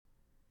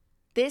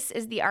This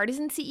is the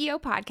Artisan CEO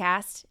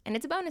podcast, and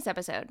it's a bonus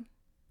episode.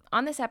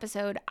 On this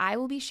episode, I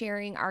will be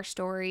sharing our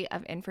story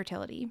of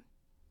infertility,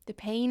 the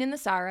pain and the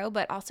sorrow,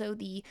 but also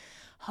the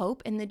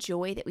hope and the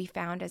joy that we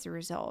found as a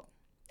result.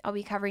 I'll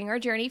be covering our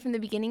journey from the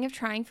beginning of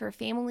trying for a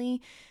family,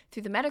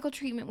 through the medical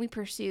treatment we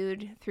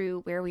pursued,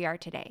 through where we are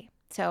today.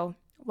 So,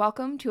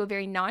 welcome to a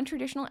very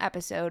non-traditional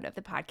episode of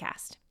the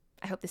podcast.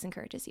 I hope this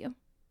encourages you.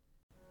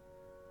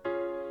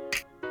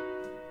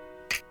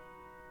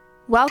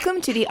 Welcome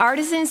to the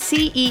Artisan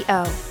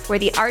CEO, where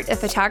the art of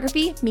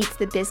photography meets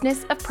the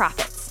business of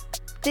profits.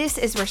 This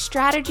is where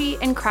strategy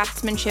and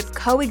craftsmanship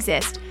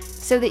coexist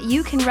so that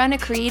you can run a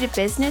creative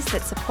business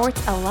that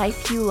supports a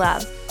life you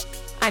love.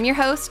 I'm your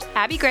host,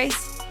 Abby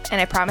Grace, and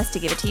I promise to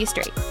give it to you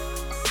straight.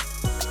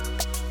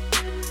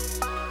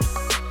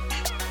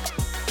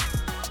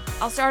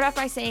 I'll start off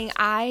by saying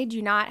I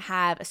do not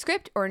have a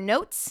script or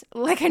notes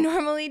like I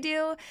normally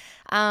do.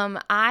 I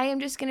am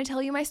just going to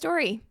tell you my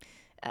story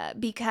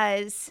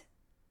because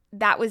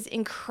that was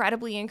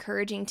incredibly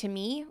encouraging to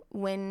me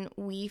when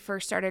we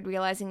first started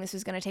realizing this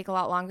was going to take a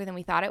lot longer than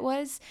we thought it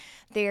was.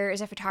 There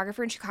is a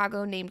photographer in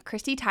Chicago named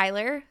Christy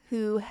Tyler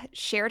who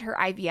shared her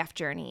IVF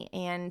journey.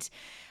 And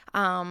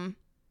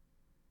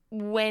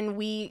when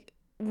we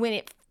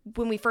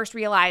first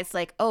realized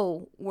like,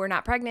 oh, we're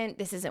not pregnant,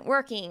 this isn't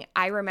working,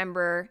 I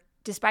remember,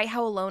 despite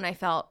how alone I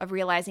felt, of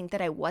realizing that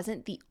I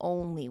wasn't the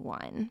only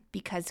one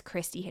because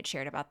Christy had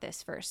shared about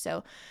this first.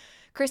 So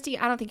Christy,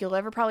 I don't think you'll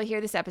ever probably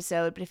hear this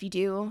episode, but if you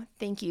do,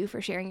 thank you for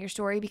sharing your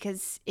story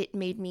because it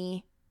made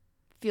me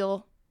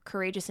feel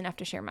courageous enough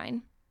to share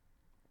mine.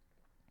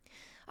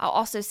 I'll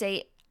also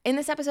say in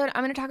this episode,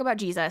 I'm going to talk about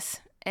Jesus,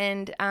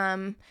 and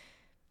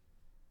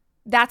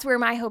that's where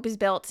my hope is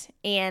built,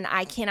 and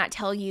I cannot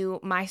tell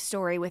you my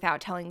story without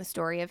telling the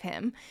story of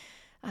him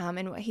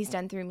and what he's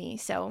done through me,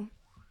 so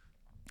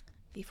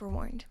be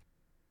forewarned.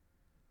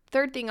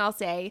 Third thing I'll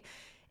say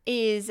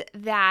is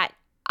that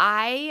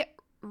I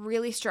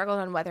really struggled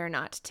on whether or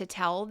not to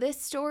tell this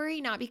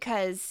story, not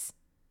because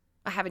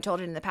I haven't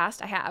told it in the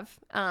past, I have,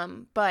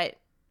 but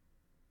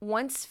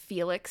once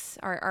Felix,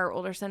 our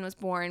older son, was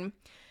born,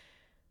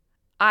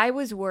 I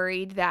was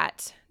worried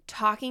that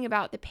talking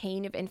about the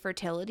pain of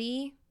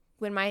infertility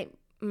when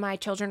my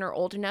children are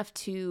old enough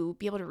to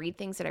be able to read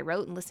things that I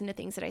wrote and listen to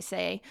things that I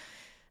say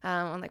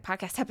on like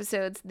podcast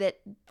episodes, that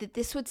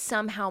this would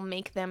somehow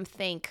make them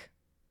think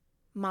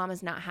mom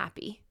is not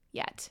happy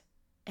yet,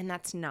 and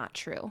that's not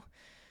true.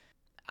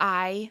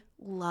 I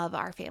love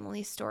our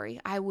family's story.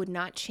 I would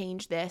not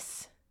change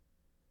this.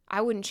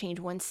 I wouldn't change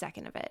 1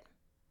 second of it.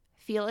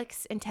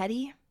 Felix and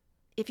Teddy,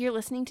 if you're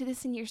listening to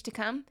this in years to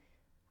come,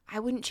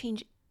 I wouldn't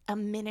change a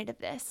minute of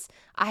this.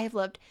 I have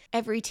loved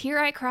every tear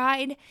I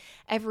cried,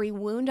 every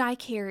wound I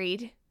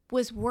carried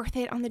was worth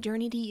it on the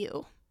journey to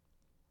you.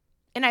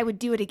 And I would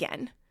do it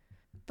again.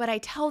 But I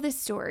tell this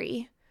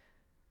story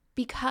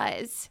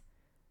because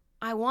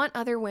I want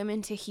other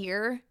women to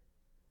hear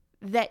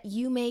that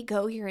you may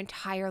go your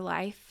entire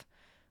life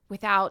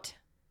without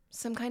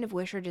some kind of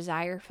wish or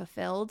desire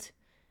fulfilled,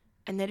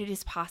 and that it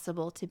is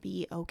possible to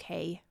be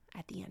okay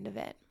at the end of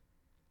it.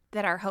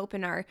 That our hope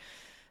and our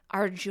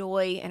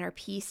joy and our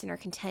peace and our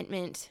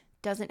contentment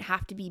doesn't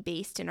have to be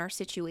based in our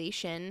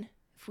situation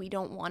if we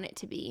don't want it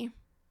to be.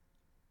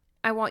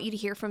 I want you to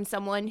hear from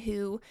someone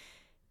who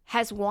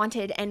has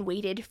wanted and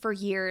waited for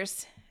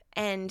years,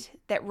 and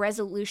that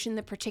resolution,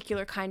 the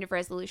particular kind of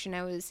resolution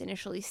I was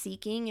initially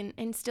seeking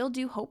and still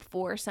do hope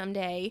for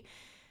someday,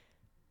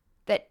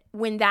 that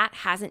when that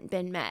hasn't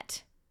been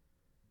met,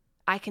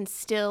 I can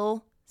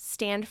still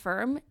stand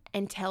firm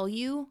and tell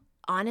you,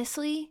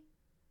 honestly,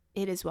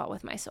 it is well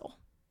with my soul.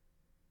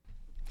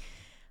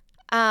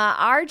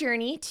 Our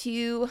journey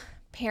to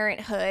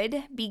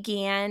parenthood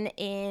began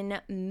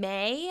in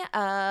May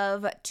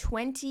of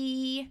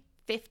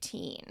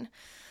 2015.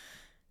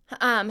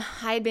 I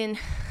had been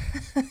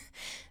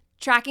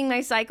tracking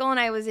my cycle, and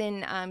I was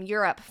in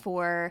Europe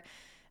for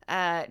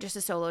just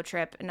a solo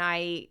trip, and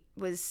it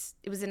was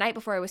the night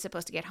before I was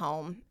supposed to get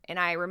home, and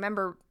I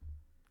remember,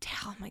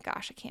 oh my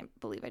gosh, I can't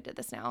believe I did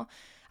this now.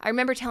 I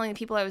remember telling the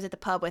people I was at the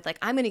pub with, like,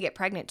 I'm going to get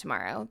pregnant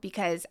tomorrow,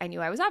 because I knew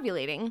I was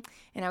ovulating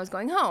and I was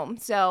going home.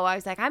 So I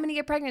was like, I'm going to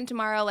get pregnant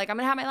tomorrow. Like, I'm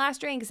going to have my last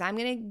drink because I'm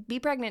going to be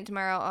pregnant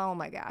tomorrow. Oh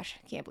my gosh,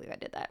 I can't believe I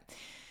did that.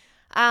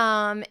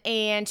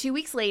 And 2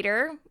 weeks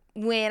later,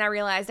 when I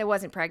realized I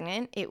wasn't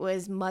pregnant, it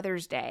was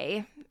Mother's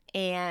Day,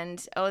 and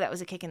that was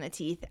a kick in the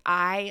teeth.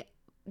 I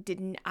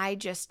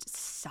just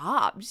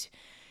sobbed.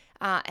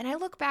 And I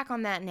look back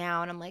on that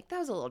now and I'm like, that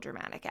was a little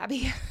dramatic,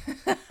 Abby.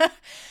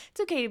 It's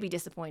okay to be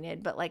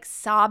disappointed, but like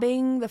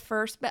sobbing but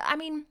I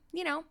mean,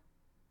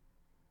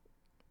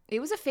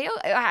 it was a fail.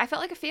 I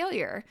felt like a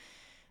failure.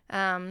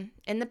 And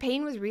the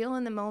pain was real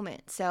in the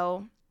moment.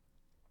 So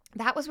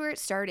that was where it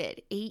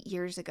started 8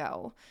 years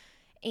ago.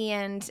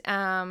 And,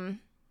 I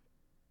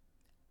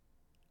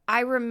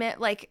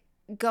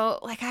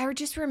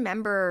just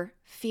remember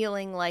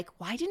feeling like,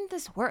 why didn't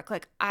this work?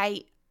 Like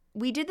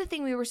we did the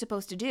thing we were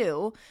supposed to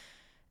do.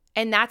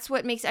 And that's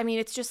what makes,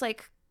 it's just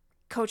like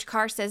Coach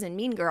Carr says in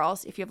Mean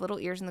Girls, if you have little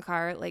ears in the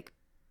car, like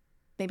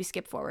maybe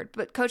skip forward.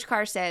 But Coach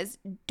Carr says,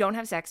 don't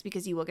have sex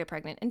because you will get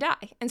pregnant and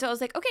die. And so I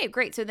was like, okay,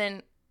 great. So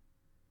then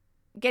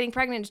getting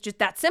pregnant is just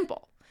that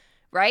simple,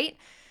 right?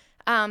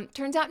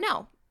 Turns out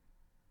no.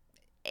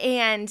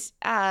 And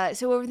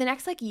so over the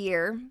next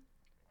year,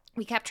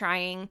 we kept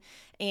trying,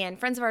 and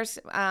friends of ours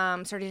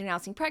started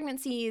announcing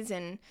pregnancies,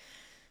 and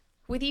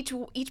with each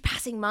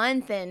passing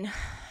month and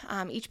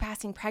each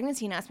passing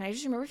pregnancy announcement, I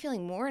just remember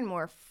feeling more and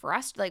more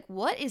frustrated.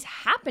 What is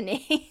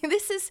happening?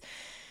 This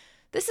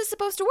is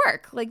supposed to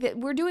work. That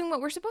we're doing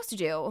what we're supposed to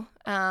do.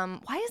 Why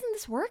isn't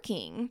this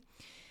working?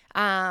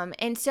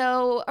 And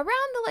so around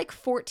the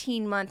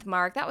 14-month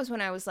mark, that was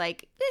when I was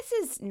like, this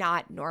is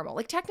not normal.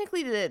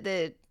 Technically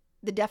the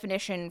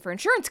definition for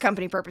insurance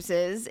company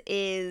purposes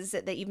is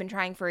that you've been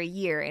trying for a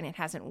year and it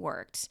hasn't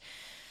worked.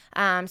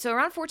 So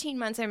around 14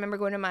 months, I remember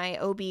going to my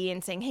OB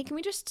and saying, hey, can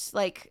we just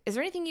is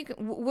there anything you can,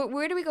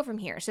 where do we go from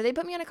here? So they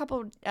put me on a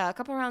couple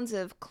rounds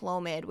of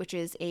Clomid, which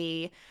is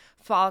a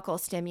follicle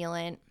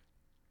stimulant.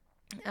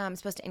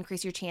 Supposed to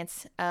increase your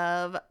chance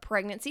of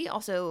pregnancy.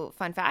 Also,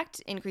 fun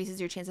fact, increases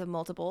your chance of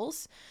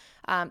multiples.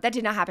 That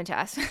did not happen to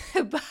us,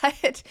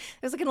 but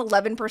there's an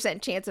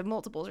 11% chance of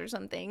multiples or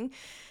something.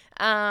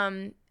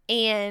 And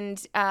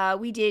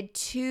we did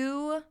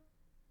two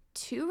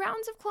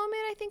rounds of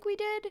Clomid, I think we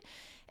did.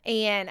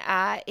 And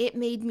it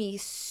made me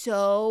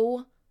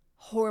so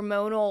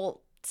hormonal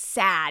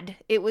sad.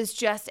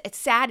 It's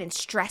sad and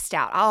stressed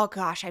out. Oh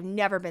gosh, I've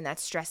never been that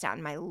stressed out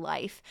in my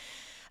life.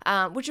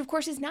 Which of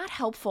course is not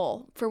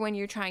helpful for when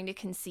you're trying to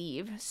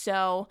conceive.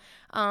 So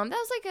that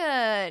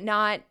was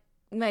not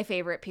my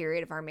favorite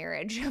period of our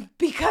marriage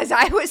because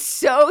I was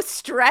so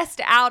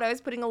stressed out. I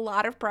was putting a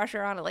lot of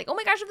pressure on it. Oh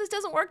my gosh, if this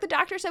doesn't work, the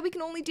doctor said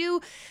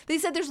they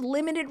said there's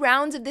limited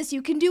rounds of this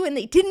you can do, and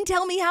they didn't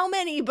tell me how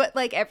many, but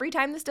every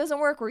time this doesn't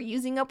work, we're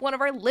using up one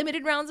of our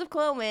limited rounds of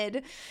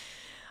Clomid.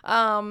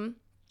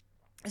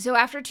 So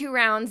after 2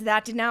 rounds,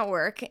 that did not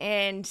work.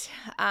 And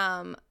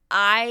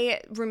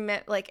I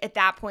remember at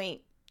that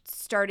point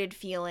started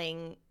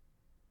feeling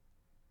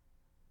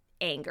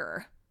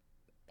anger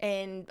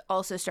and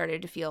also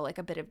started to feel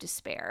a bit of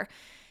despair.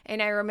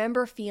 And I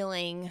remember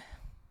feeling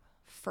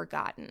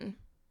forgotten.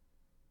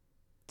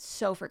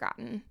 So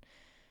forgotten.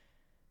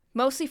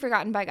 Mostly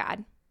forgotten by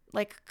God.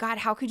 God,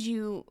 how could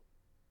you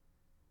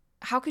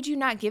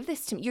not give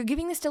this to me? You're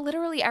giving this to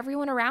literally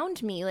everyone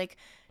around me.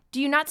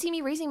 Do you not see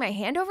me raising my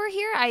hand over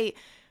here? I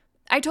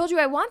told you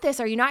I want this.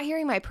 Are you not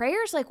hearing my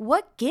prayers?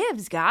 What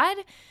gives, God?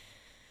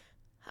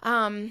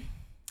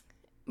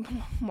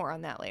 More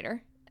on that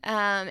later.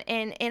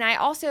 And I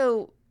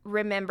also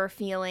remember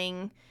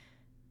feeling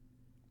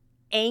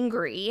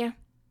angry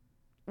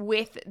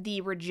with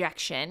the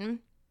rejection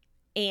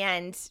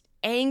and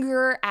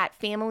anger at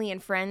family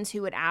and friends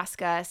who would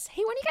ask us,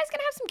 hey, when are you guys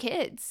gonna have some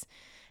kids?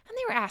 And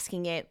they were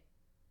asking it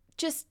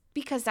just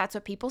because that's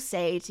what people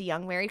say to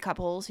young married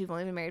couples who've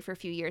only been married for a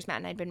few years. Matt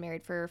and I had been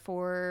married for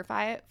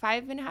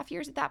 5.5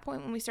 years at that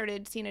point when we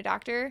started seeing a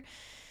doctor.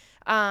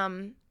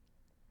 And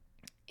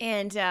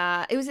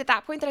it was at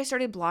that point that I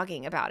started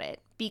blogging about it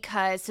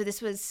so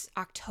this was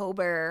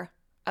October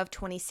of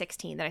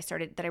 2016 that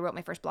I wrote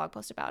my first blog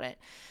post about it.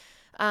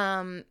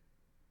 And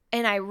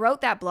I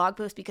wrote that blog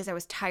post because I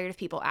was tired of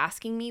people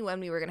asking me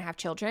when we were going to have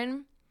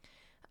children.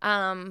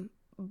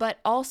 But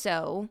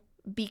also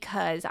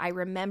because I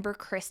remember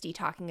Christy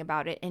talking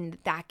about it, and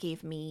that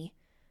gave me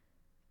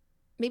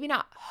maybe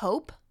not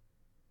hope,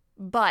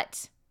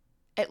 but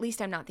at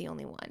least I'm not the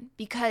only one,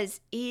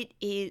 because it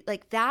is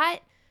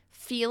that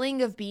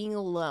feeling of being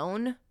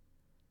alone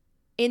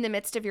in the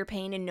midst of your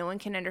pain and no one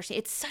can understand.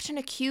 It's such an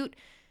acute,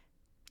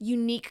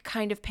 unique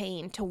kind of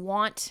pain to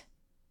want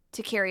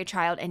to carry a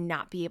child and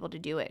not be able to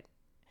do it.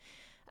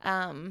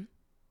 And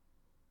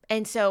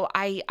so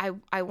I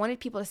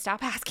wanted people to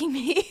stop asking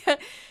me,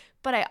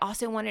 but I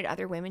also wanted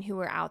other women who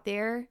were out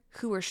there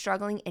who were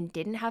struggling and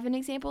didn't have an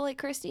example like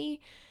Christy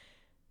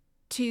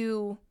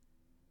to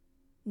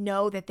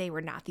know that they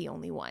were not the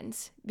only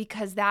ones,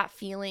 because that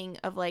feeling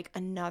of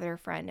another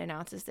friend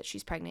announces that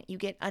she's pregnant, you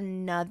get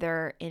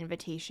another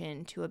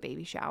invitation to a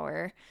baby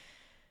shower.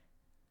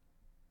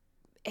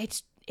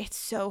 It's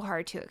so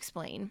hard to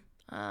explain.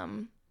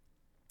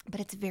 But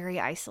it's very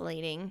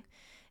isolating,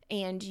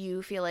 and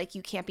you feel like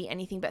you can't be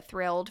anything but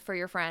thrilled for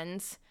your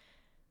friends,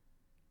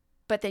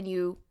 but then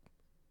you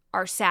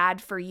are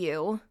sad for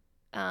you.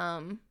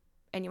 And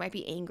you might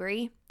be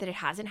angry that it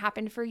hasn't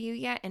happened for you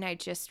yet. And I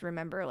just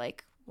remember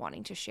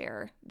wanting to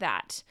share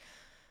that,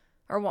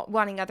 or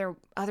wanting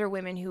other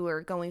women who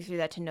are going through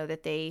that to know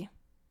that they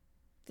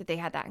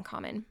had that in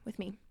common with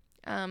me.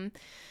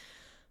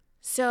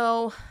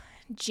 So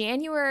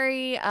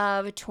January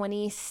of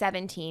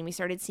 2017, we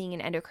started seeing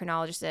an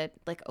endocrinologist,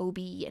 OB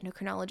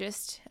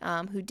endocrinologist,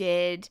 who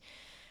did,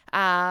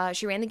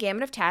 she ran the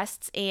gamut of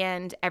tests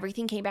and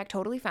everything came back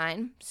totally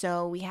fine.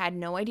 So we had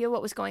no idea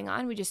what was going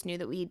on. We just knew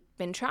that we'd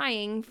been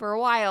trying for a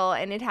while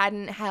and it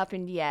hadn't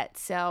happened yet.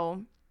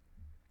 So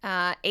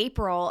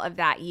April of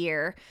that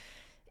year,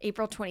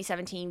 April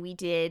 2017, we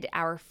did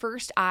our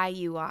first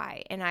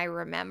IUI. And I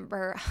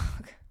remember,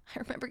 I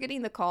remember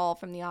getting the call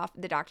from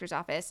the doctor's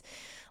office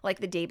like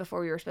the day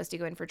before we were supposed to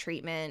go in for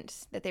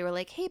treatment that they were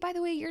like, hey, by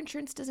the way, your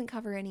insurance doesn't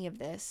cover any of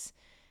this.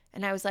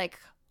 And I was like,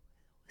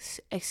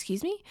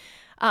 excuse me?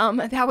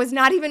 That was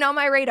not even on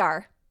my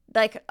radar.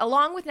 Like,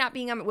 along with not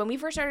being on, when we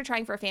first started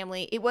trying for a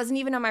family, it wasn't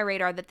even on my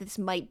radar that this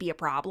might be a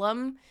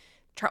problem,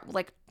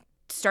 like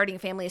starting a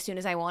family as soon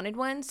as I wanted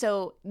one.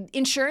 So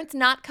insurance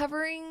not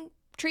covering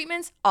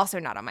treatments, also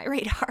not on my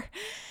radar.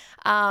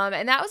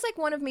 And that was like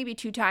one of maybe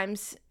 2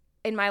 times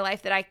in my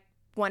life that I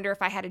wonder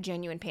if I had a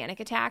genuine panic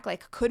attack,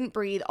 like couldn't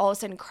breathe, all of a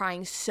sudden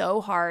crying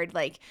so hard,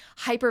 like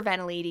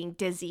hyperventilating,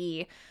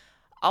 dizzy,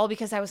 all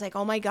because I was like,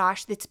 oh my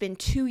gosh, it's been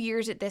 2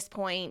 years at this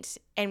point,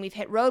 and we've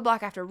hit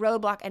roadblock after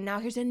roadblock, and now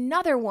here's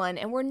another one,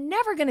 and we're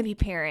never going to be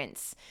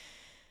parents.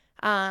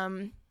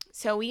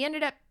 So we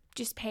ended up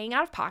just paying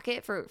out of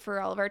pocket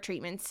for all of our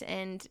treatments,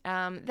 and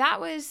that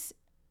was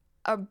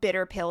a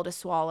bitter pill to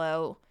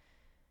swallow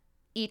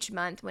each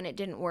month when it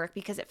didn't work,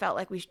 because it felt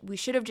like we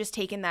should have just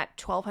taken that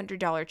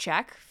 $1,200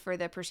 check for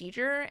the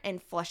procedure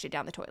and flushed it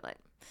down the toilet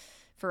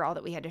for all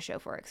that we had to show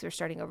for it, because we're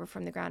starting over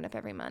from the ground up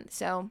every month.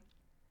 So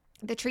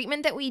the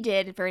treatment that we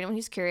did, for anyone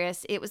who's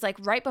curious, it was like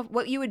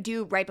what you would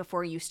do right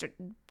before you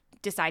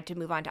decide to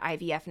move on to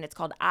IVF, and it's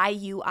called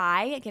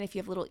IUI. Again, if you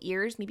have little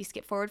ears, maybe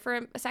skip forward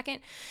for a second.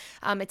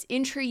 It's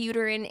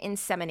intrauterine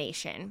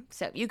insemination.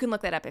 So you can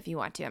look that up if you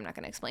want to. I'm not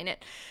going to explain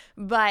it.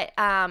 But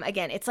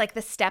again, it's like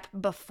the step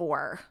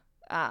before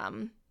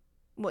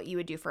what you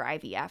would do for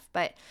IVF.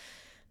 But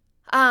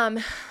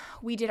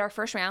we did our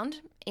first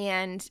round,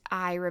 and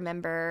I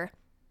remember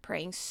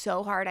praying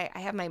so hard. I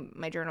have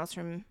my journals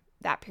from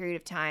that period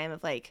of time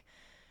of like,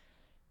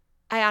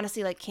 I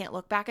honestly like can't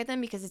look back at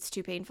them because it's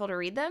too painful to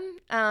read them.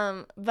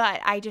 But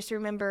I just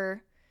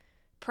remember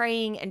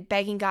praying and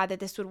begging God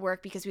that this would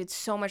work, because we had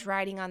so much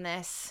riding on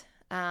this.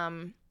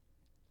 And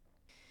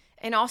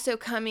also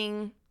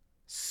coming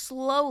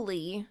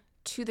slowly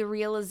to the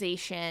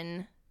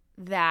realization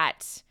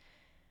that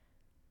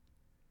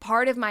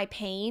part of my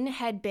pain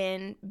had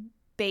been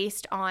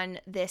based on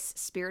this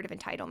spirit of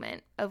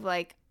entitlement of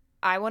like,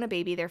 I want a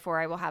baby, therefore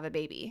I will have a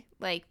baby.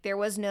 Like, there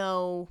was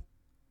no,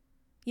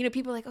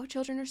 people are like, oh,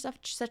 children are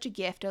such a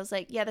gift. I was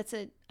like, yeah,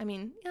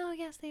 oh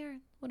yes, they are.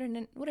 What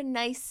a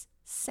nice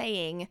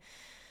saying.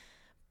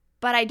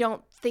 But I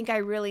don't think I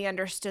really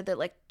understood that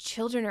like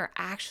children are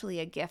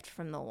actually a gift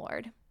from the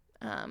Lord.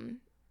 And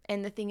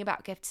the thing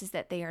about gifts is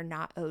that they are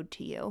not owed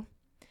to you.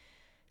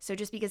 So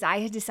just because I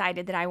had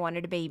decided that I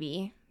wanted a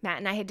baby, Matt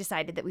and I had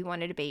decided that we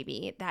wanted a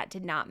baby, that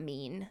did not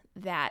mean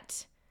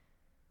that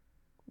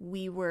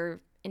we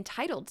were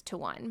entitled to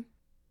one.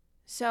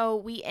 So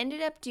we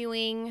ended up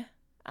doing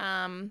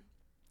 4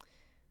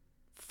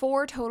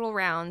 total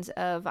rounds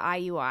of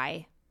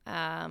IUI,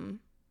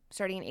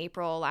 starting in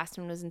April. Last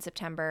one was in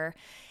September,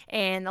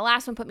 and the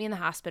last one put me in the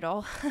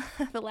hospital.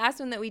 The last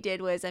one that we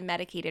did was a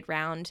medicated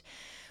round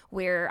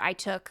where I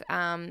took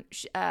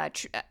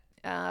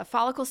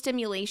follicle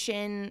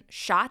stimulation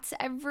shots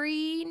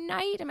every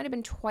night. It might have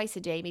been twice a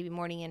day, maybe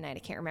morning and night. I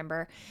can't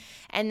remember.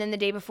 And then the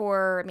day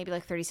before, maybe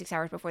like 36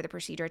 hours before the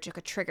procedure, I took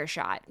a trigger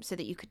shot so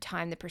that you could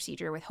time the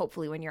procedure with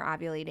hopefully when you're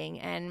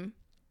ovulating. And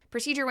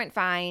procedure went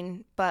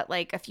fine, but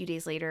like a few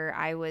days later,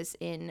 I was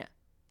in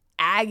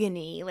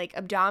agony, like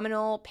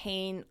abdominal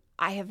pain.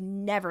 I have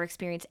never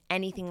experienced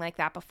anything like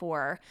that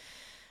before.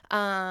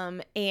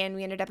 And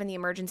we ended up in the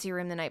emergency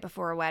room the night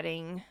before a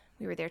wedding.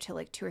 We were there till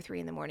like 2 or 3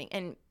 in the morning.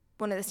 And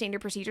one of the standard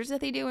procedures that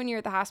they do when you're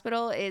at the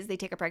hospital is they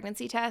take a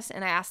pregnancy test,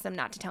 and I asked them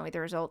not to tell me the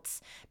results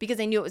because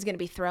I knew it was going to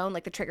be thrown.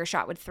 Like the trigger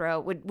shot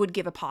would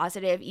give a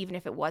positive even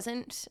if it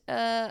wasn't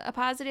a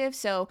positive.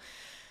 So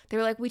they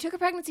were like, we took a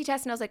pregnancy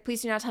test, and I was like,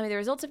 please do not tell me the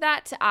results of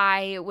that.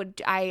 I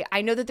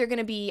know that they're going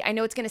to be, I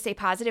know it's going to say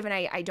positive, and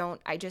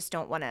I just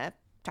don't want to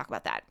talk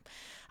about that.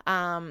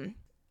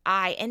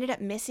 I ended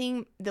up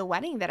missing the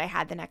wedding that I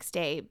had the next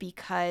day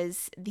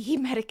because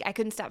I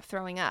couldn't stop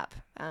throwing up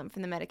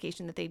from the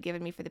medication that they'd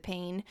given me for the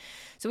pain.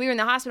 So we were in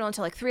the hospital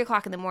until like 3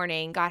 o'clock in the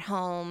morning, got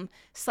home,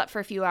 slept for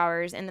a few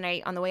hours. And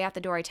then on the way out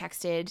the door, I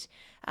texted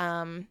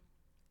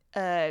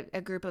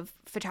a group of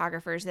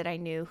photographers that I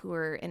knew who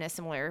were in a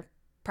similar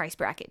price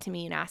bracket to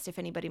me and asked if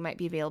anybody might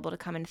be available to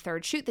come and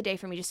third shoot the day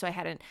for me, just so I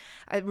had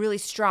a really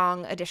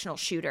strong additional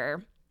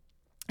shooter.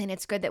 And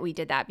it's good that we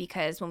did that,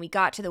 because when we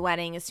got to the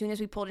wedding, as soon as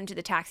we pulled into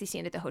the taxi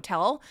stand at the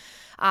hotel,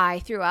 I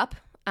threw up.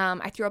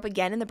 I threw up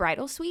again in the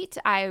bridal suite.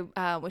 I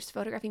was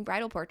photographing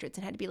bridal portraits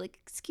and had to be like,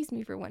 excuse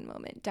me for one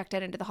moment, ducked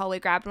out into the hallway,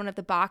 grabbed one of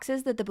the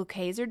boxes that the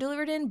bouquets are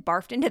delivered in,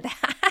 barfed into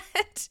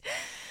that.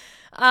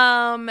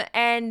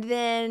 And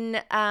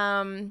then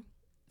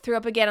threw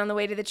up again on the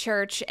way to the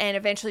church, and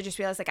eventually just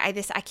realized like, I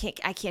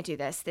can't do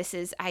this.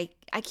 I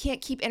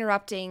can't keep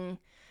interrupting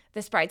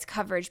this bride's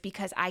coverage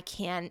because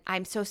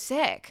I'm so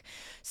sick.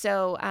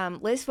 So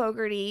Liz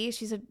Fogarty,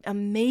 she's an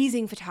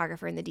amazing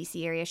photographer in the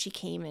DC area. She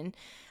came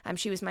and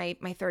she was my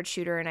third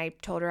shooter, and I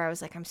told her, I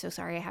was like, I'm so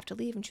sorry, I have to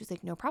leave. And she was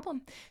like, no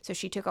problem. So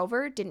she took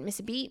over, didn't miss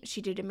a beat. She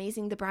did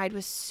amazing. The bride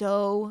was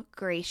so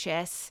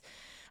gracious.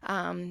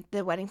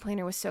 The wedding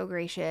planner was so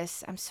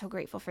gracious. I'm so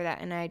grateful for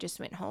that. And I just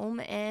went home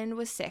and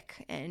was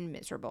sick and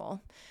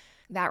miserable.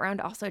 That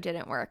round also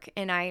didn't work.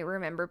 And I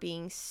remember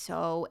being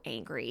so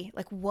angry.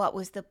 Like, what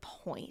was the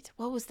point?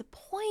 What was the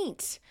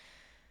point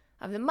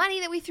of the money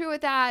that we threw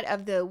at that,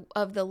 of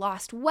the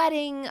lost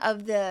wedding,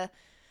 of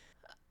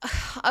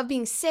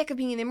being sick, of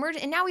being in the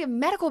emergency, and now we have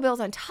medical bills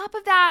on top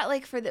of that.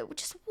 Like,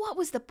 just what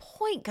was the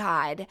point,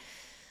 God?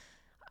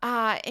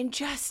 And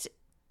just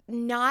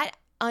not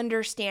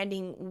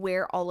understanding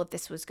where all of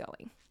this was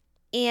going.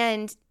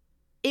 And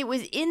it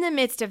was in the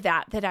midst of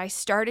that I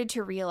started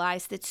to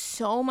realize that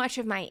so much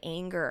of my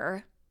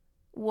anger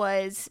there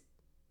was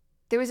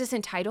this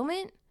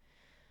entitlement,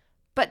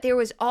 but there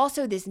was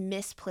also this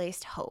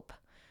misplaced hope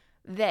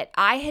that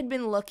I had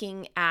been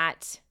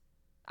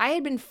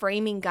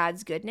framing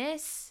God's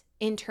goodness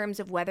in terms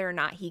of whether or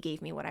not he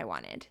gave me what I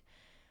wanted.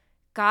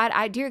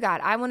 Dear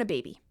God, I want a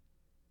baby.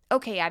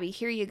 Okay, Abby,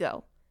 here you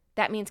go.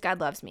 That means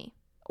God loves me.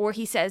 Or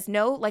he says,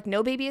 no, like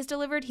no baby is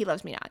delivered, he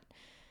loves me not.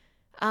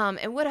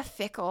 And what a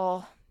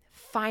fickle,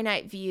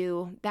 finite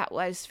view that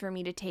was for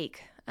me to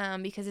take.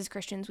 Because as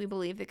Christians, we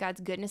believe that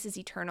God's goodness is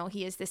eternal.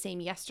 He is the same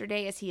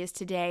yesterday as he is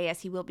today,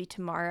 as he will be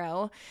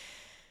tomorrow.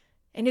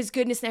 And his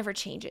goodness never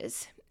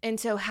changes. And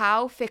so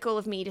how fickle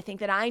of me to think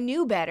that I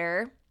knew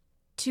better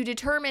to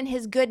determine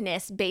his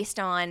goodness based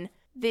on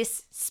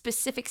this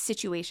specific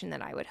situation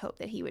that I would hope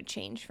that he would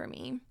change for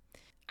me.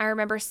 I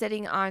remember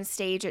sitting on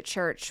stage at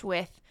church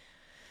with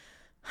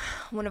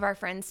one of our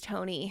friends,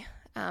 Tony,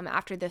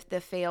 after the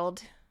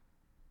failed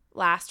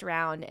last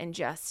round and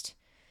just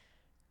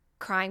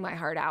crying my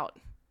heart out.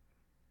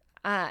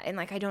 And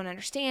like, I don't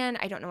understand.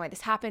 I don't know why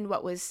this happened.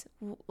 What was,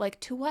 like,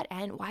 to what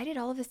end? Why did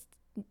all of this?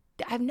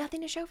 I have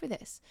nothing to show for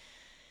this.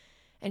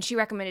 And she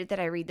recommended that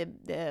I read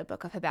the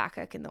book of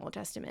Habakkuk in the Old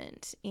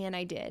Testament. And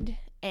I did.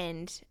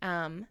 And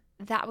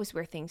that was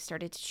where things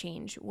started to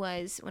change,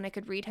 was when I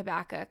could read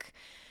Habakkuk,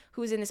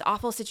 who was in this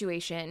awful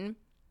situation,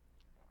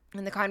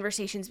 and the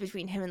conversations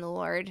between him and the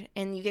Lord.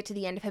 And you get to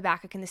the end of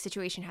Habakkuk and the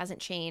situation hasn't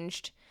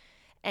changed.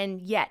 And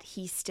yet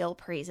he still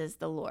praises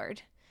the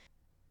Lord.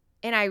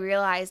 And I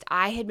realized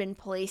I had been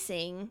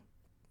placing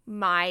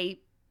my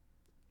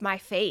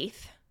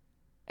faith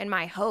and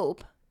my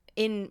hope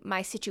in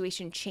my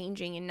situation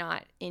changing and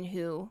not in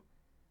who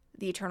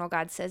the eternal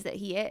God says that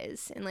he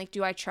is. And like,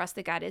 do I trust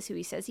that God is who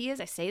he says he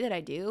is? I say that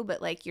I do,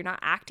 but like, you're not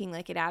acting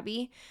like it,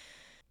 Abby.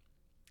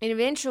 And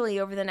eventually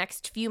over the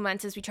next few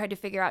months, as we tried to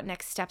figure out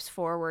next steps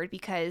forward,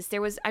 because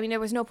there was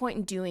no point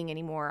in doing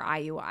any more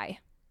IUI.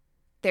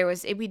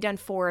 We'd done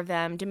 4 of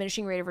them,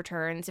 diminishing rate of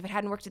returns. If it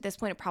hadn't worked at this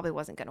point, it probably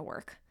wasn't going to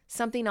work.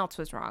 Something else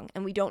was wrong,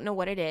 and we don't know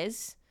what it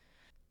is,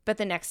 but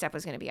the next step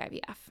was going to be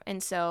IVF.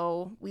 And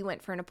so we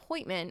went for an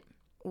appointment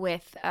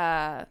with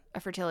a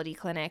fertility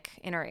clinic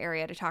in our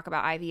area to talk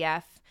about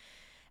IVF,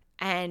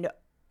 and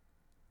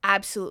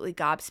absolutely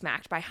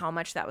gobsmacked by how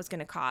much that was going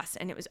to cost,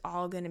 and it was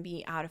all going to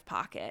be out of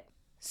pocket.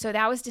 So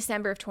that was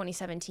December of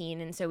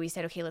 2017, and so we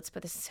said, okay, let's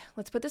put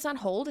this on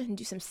hold and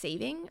do some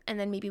saving, and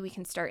then maybe we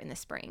can start in the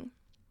spring.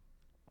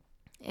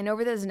 And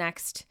over those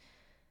next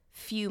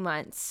few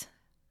months,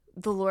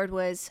 the Lord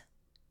was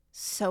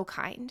so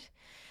kind,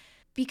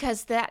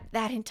 because that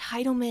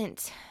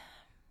entitlement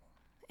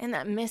and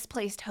that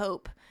misplaced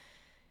hope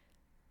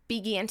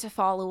began to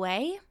fall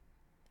away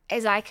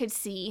as I could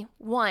see,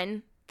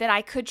 one, that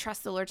I could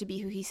trust the Lord to be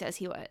who he says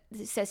who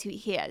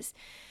he is,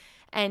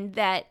 and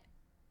that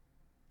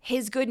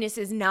his goodness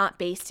is not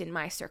based in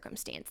my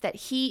circumstance, that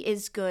he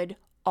is good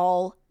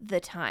all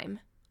the time,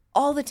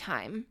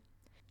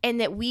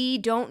 and that we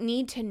don't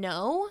need to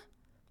know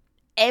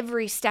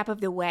every step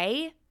of the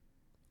way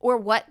or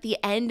what the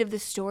end of the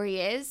story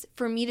is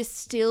for me to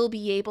still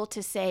be able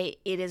to say,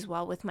 it is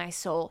well with my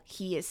soul.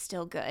 He is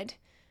still good.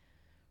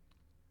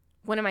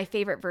 One of my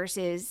favorite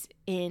verses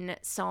in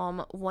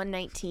Psalm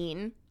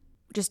 119,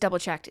 just double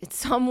checked. It's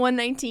Psalm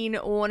 119,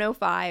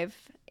 105.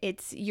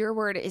 It's, your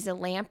word is a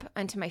lamp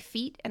unto my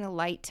feet and a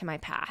light to my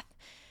path.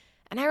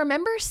 And I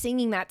remember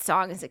singing that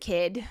song as a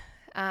kid,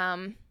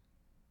 in,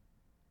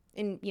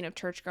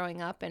 church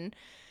growing up, and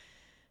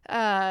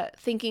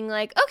thinking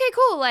like, okay,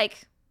 cool.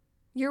 Like,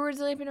 your word's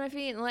a lamp unto my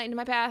feet and a light into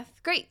my path.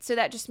 Great. So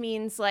that just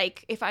means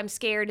like, if I'm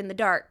scared in the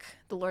dark,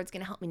 the Lord's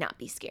going to help me not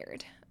be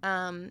scared.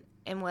 And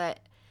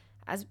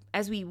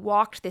as we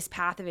walked this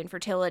path of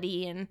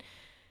infertility and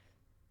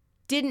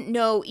didn't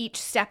know each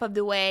step of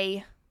the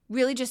way,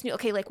 really just knew,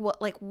 okay,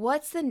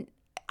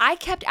 I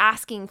kept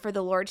asking for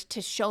the Lord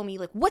to show me,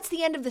 like, what's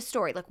the end of the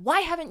story? Like, why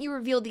haven't you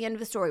revealed the end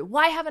of the story?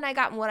 Why haven't I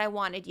gotten what I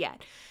wanted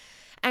yet?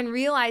 And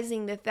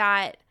realizing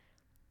that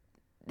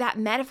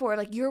metaphor,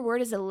 like, your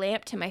word is a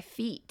lamp to my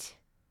feet.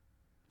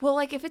 Well,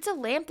 like, if it's a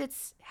lamp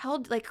that's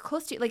held like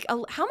close to you, like,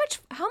 how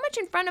much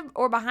in front of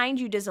or behind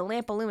you does a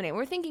lamp illuminate?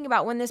 We're thinking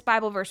about when this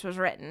Bible verse was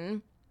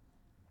written,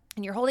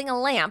 and you're holding a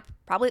lamp,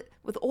 probably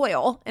with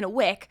oil and a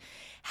wick.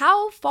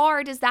 How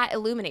far does that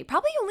illuminate?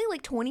 Probably only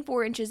like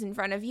 24 inches in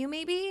front of you,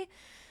 maybe.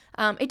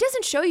 It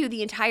doesn't show you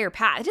the entire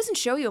path. It doesn't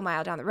show you a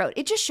mile down the road.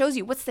 It just shows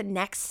you what's the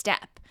next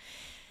step.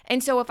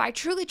 And so if I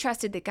truly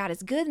trusted that God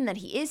is good and that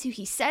he is who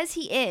he says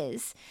he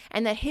is,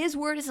 and that his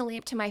word is a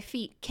lamp to my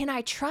feet, can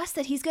I trust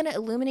that he's going to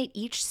illuminate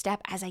each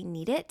step as I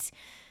need it?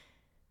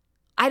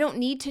 I don't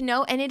need to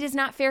know, and it is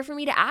not fair for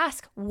me to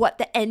ask what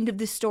the end of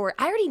the story.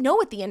 I already know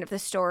what the end of the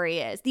story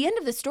is. The end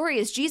of the story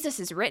is Jesus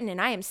is written and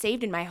I am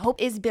saved and my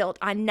hope is built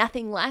on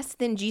nothing less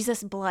than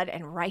Jesus' blood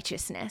and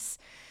righteousness.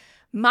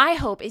 My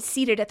hope is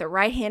seated at the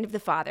right hand of the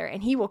Father,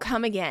 and he will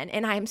come again,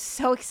 and I am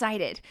so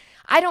excited.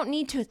 I don't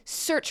need to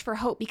search for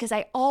hope because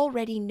I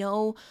already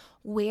know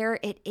where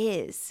it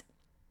is.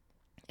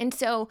 And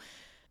so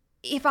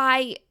if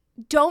I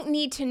don't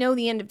need to know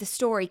the end of the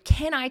story,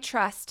 can I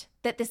trust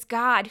that this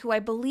God, who I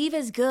believe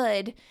is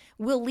good,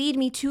 will lead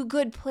me to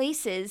good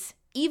places,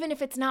 even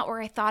if it's not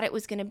where I thought it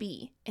was going to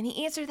be? And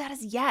the answer to that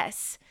is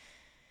yes.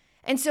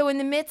 And so in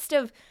the midst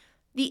of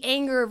the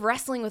anger of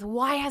wrestling with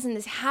why hasn't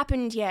this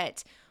happened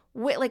yet,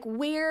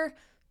 where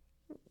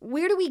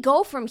do we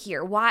go from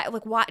here? Why,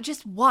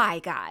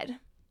 God?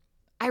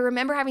 I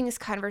remember having this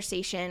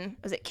conversation.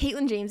 I was at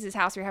Caitlin James's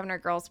house. We were having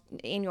our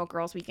annual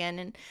girls weekend,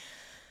 and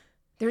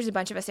there was a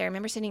bunch of us there. I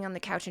remember sitting on the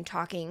couch and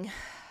talking.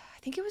 I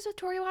think it was with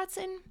Tori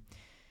Watson.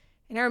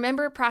 And I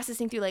remember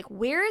processing through,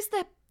 where is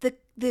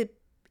the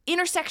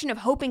intersection of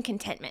hope and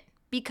contentment?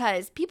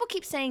 Because people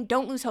keep saying,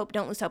 don't lose hope,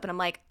 don't lose hope. And I'm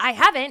like, I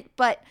haven't,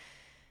 but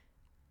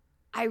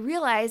I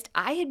realized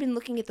I had been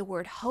looking at the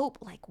word hope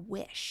like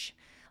wish.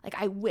 Like,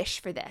 I wish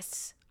for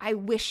this. I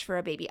wish for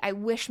a baby. I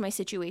wish my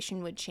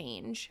situation would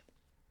change.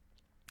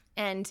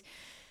 And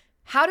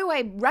how do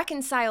I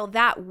reconcile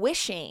that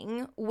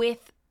wishing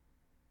with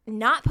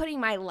not putting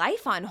my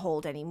life on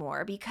hold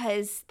anymore?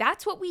 Because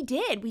that's what we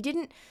did. We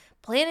didn't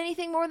plan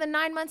anything more than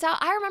 9 months out.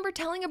 I remember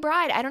telling a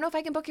bride, I don't know if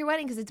I can book your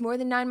wedding because it's more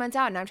than 9 months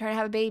out and I'm trying to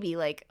have a baby.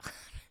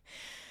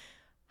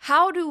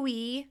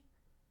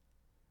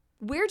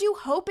 Where do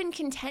hope and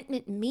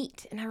contentment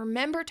meet? And I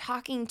remember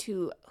talking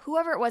to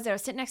whoever it was that I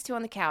was sitting next to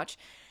on the couch,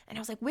 and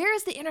I was like, where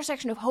is the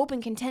intersection of hope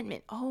and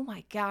contentment? Oh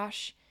my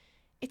gosh,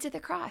 it's at the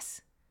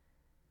cross.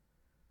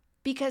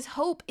 Because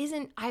hope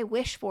isn't I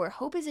wish for.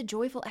 Hope is a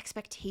joyful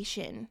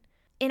expectation.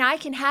 And I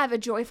can have a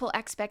joyful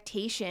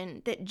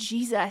expectation that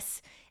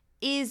Jesus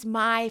is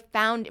my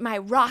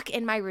rock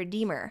and my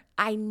redeemer.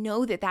 I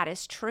know that that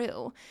is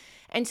true.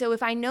 And so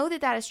if I know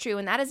that that is true,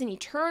 and that is an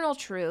eternal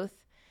truth,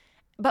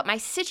 but my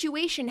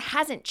situation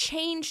hasn't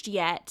changed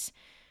yet,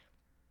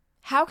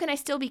 how can I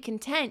still be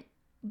content?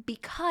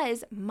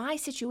 Because my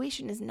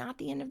situation is not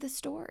the end of the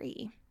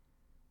story.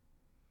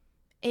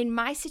 In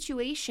my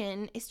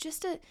situation,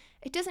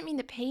 it doesn't mean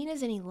the pain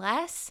is any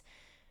less,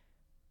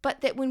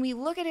 but that when we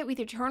look at it with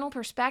eternal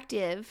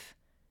perspective,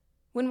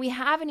 when we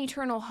have an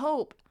eternal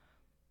hope,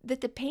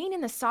 that the pain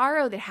and the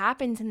sorrow that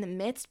happens in the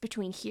midst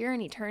between here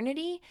and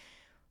eternity,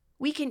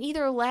 we can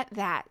either let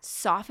that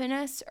soften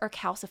us or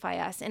calcify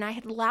us. And I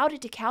had allowed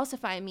it to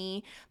calcify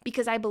me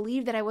because I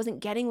believed that I wasn't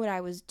getting what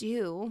I was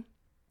due.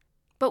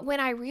 But when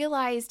I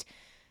realized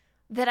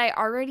that I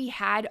already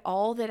had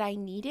all that I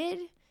needed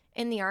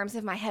in the arms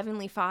of my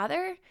Heavenly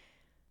Father,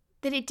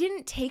 that it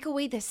didn't take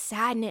away the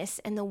sadness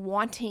and the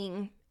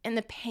wanting and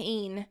the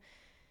pain,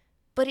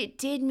 but it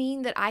did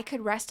mean that I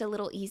could rest a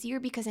little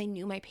easier because I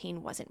knew my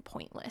pain wasn't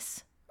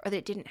pointless, or that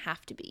it didn't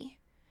have to be.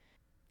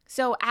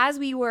 So as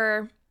we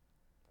were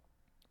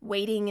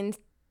waiting and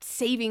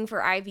saving for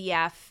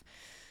IVF,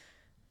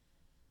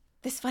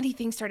 this funny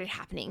thing started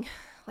happening.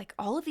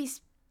 All of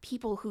these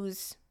people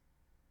whose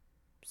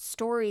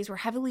stories were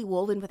heavily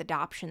woven with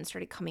adoption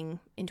started coming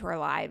into our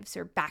lives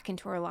or back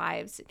into our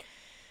lives.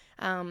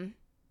 One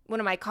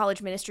of my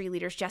college ministry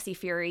leaders, Jesse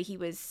Fury, he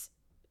was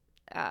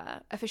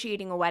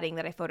officiating a wedding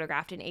that I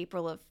photographed in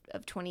April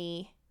of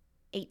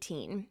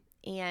 2018.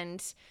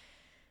 And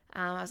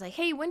I was like,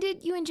 hey, when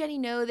did you and Jenny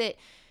know that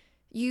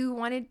you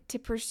wanted to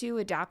pursue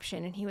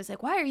adoption? And he was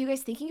like, why are you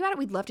guys thinking about it?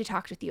 We'd love to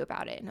talk with you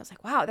about it. And I was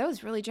like, wow, that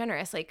was really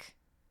generous.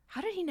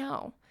 How did he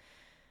know?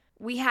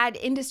 We had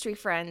industry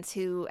friends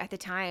who at the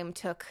time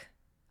took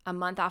a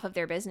month off of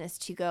their business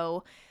to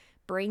go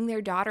bring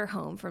their daughter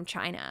home from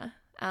China.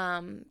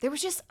 There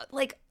was just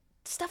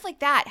stuff like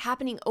that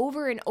happening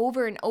over and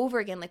over and over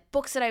again,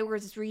 books that I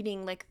was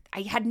reading,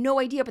 I had no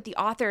idea, but the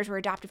authors were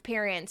adoptive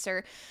parents,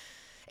 or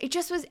it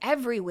just was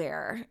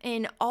everywhere.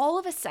 And all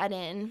of a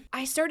sudden,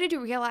 I started to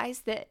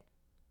realize that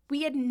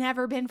we had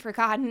never been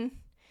forgotten,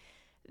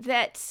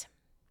 that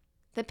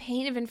the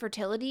pain of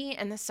infertility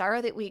and the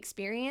sorrow that we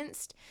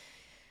experienced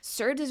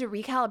served as a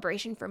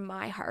recalibration for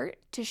my heart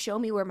to show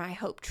me where my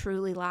hope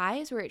truly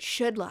lies, where it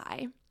should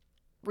lie,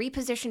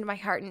 repositioned my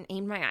heart and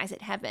aimed my eyes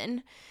at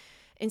heaven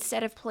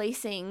instead of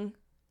placing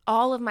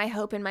all of my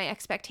hope and my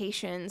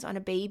expectations on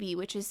a baby,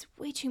 which is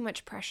way too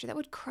much pressure. That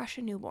would crush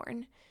a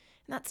newborn.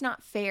 And that's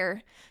not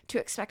fair to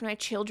expect my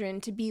children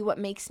to be what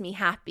makes me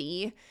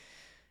happy,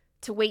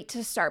 to wait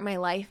to start my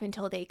life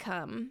until they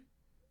come.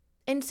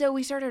 And so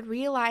we started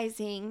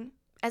realizing,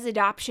 as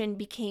adoption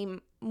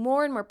became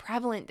more and more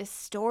prevalent, this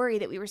story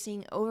that we were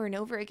seeing over and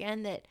over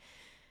again, that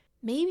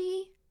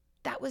maybe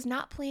that was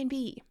not plan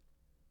B.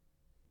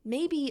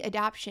 Maybe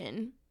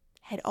adoption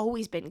had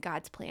always been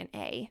God's plan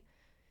A,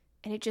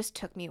 and it just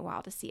took me a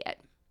while to see it.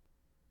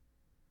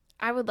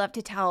 I would love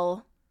to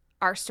tell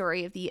our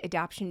story of the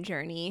adoption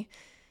journey.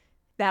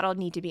 That'll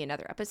need to be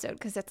another episode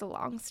because it's a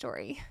long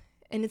story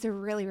and it's a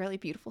really, really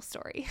beautiful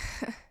story.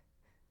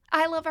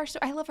 I love our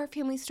story. I love our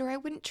family story. I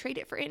wouldn't trade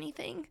it for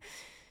anything.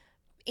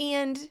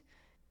 And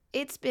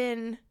it's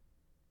been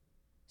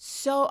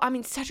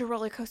such a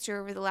roller coaster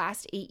over the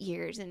last 8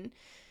 years. And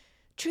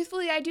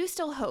truthfully, I do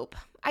still hope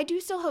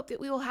that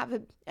we will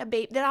have a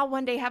baby, that I'll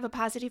one day have a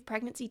positive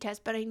pregnancy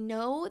test. But I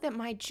know that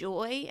my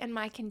joy and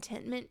my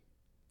contentment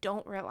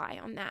don't rely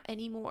on that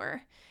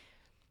anymore.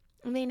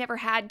 And they never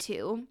had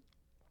to.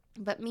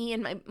 But me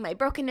and my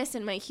brokenness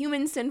and my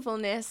human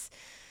sinfulness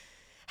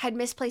had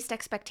misplaced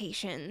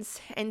expectations.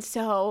 And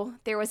so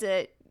there was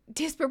a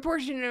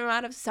disproportionate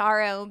amount of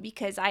sorrow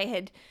because I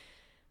had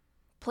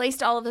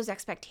placed all of those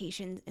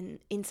expectations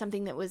in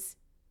something that was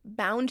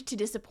bound to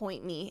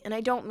disappoint me. And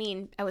I don't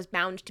mean I was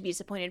bound to be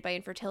disappointed by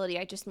infertility.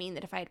 I just mean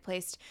that if I had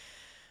placed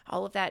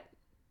all of that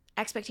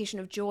expectation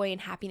of joy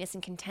and happiness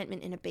and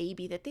contentment in a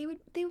baby, that they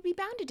would be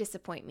bound to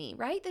disappoint me,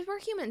 right? That we're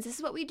humans. This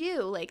is what we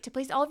do. Like, to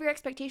place all of your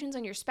expectations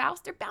on your spouse,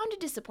 they're bound to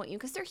disappoint you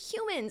because they're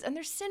humans and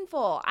they're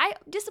sinful. I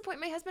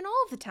disappoint my husband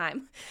all of the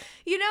time.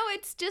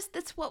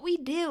 That's what we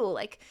do.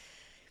 Like,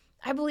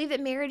 I believe that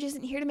marriage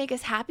isn't here to make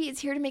us happy. It's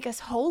here to make us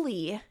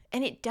holy.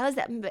 And it does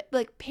that.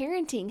 Like,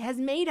 parenting has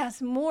made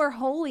us more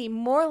holy,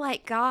 more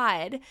like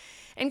God,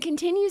 and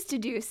continues to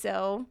do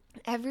so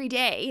every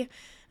day.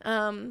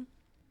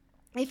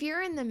 If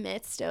you're in the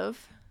midst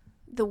of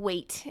the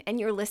wait and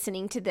you're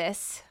listening to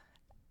this,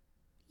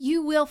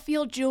 you will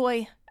feel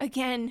joy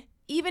again,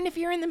 even if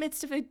you're in the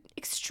midst of an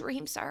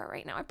extreme sorrow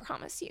right now, I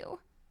promise you.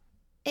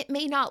 It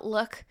may not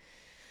look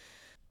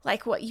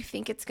like what you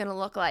think it's going to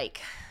look like.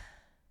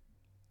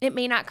 It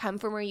may not come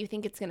from where you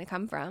think it's going to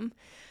come from,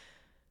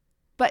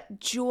 but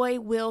joy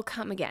will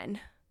come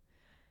again.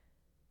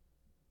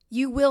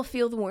 You will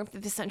feel the warmth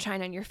of the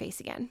sunshine on your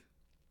face again.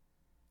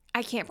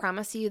 I can't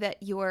promise you that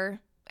you're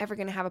ever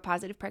going to have a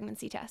positive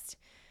pregnancy test.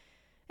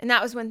 And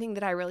that was one thing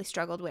that I really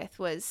struggled with,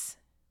 was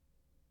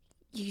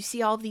you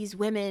see all these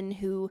women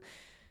who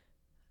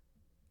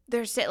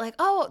they're standing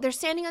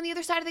on the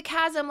other side of the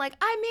chasm, like,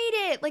 I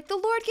made it, like, the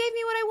Lord gave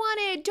me what I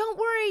wanted, don't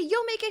worry,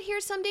 you'll make it here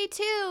someday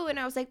too. And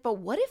I was like, but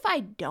what if I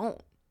don't?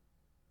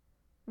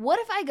 What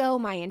if I go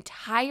my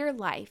entire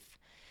life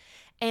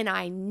and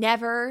I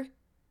never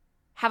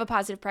have a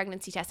positive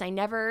pregnancy test? I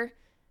never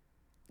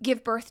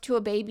give birth to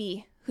a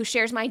baby who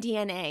shares my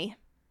DNA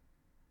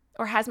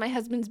or has my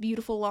husband's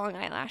beautiful long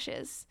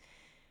eyelashes.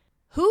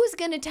 Who is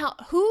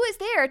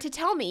there to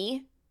tell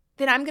me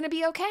that I'm going to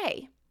be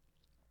okay?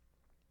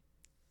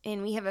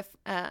 And we have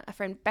a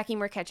friend, Becky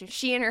Murketcher.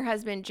 She and her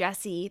husband,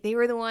 Jesse, they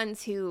were the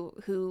ones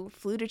who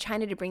flew to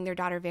China to bring their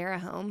daughter Vera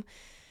home.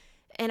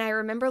 And I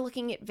remember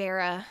looking at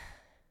Vera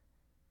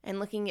and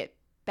looking at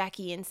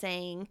Becky and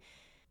saying,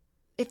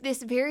 if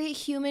this very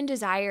human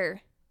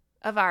desire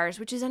of ours,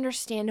 which is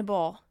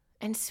understandable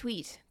and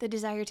sweet, the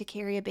desire to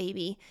carry a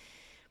baby,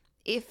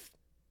 if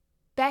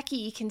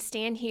Becky can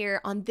stand here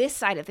on this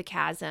side of the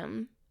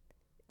chasm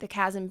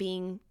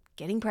being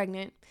getting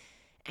pregnant,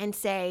 and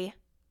say,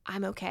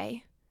 I'm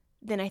okay,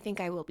 then I think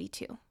I will be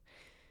too.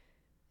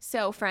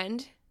 So,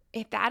 friend,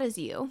 if that is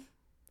you,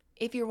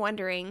 if you're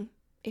wondering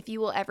if you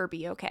will ever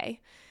be okay,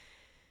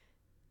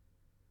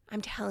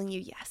 I'm telling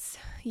you, yes,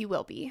 you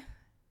will be.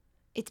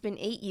 It's been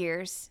 8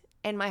 years,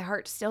 and my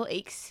heart still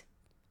aches,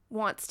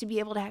 wants to be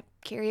able to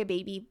carry a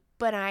baby,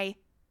 but I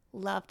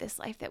love this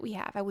life that we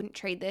have. I wouldn't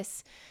trade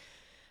this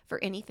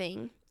for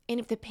anything. And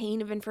if the pain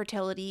of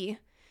infertility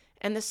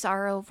and the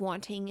sorrow of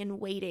wanting and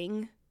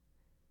waiting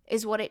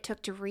is what it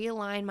took to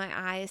realign my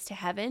eyes to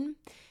heaven,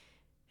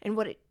 and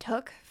what it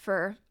took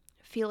for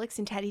Felix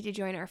and Teddy to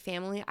join our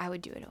family, I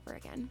would do it over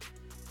again.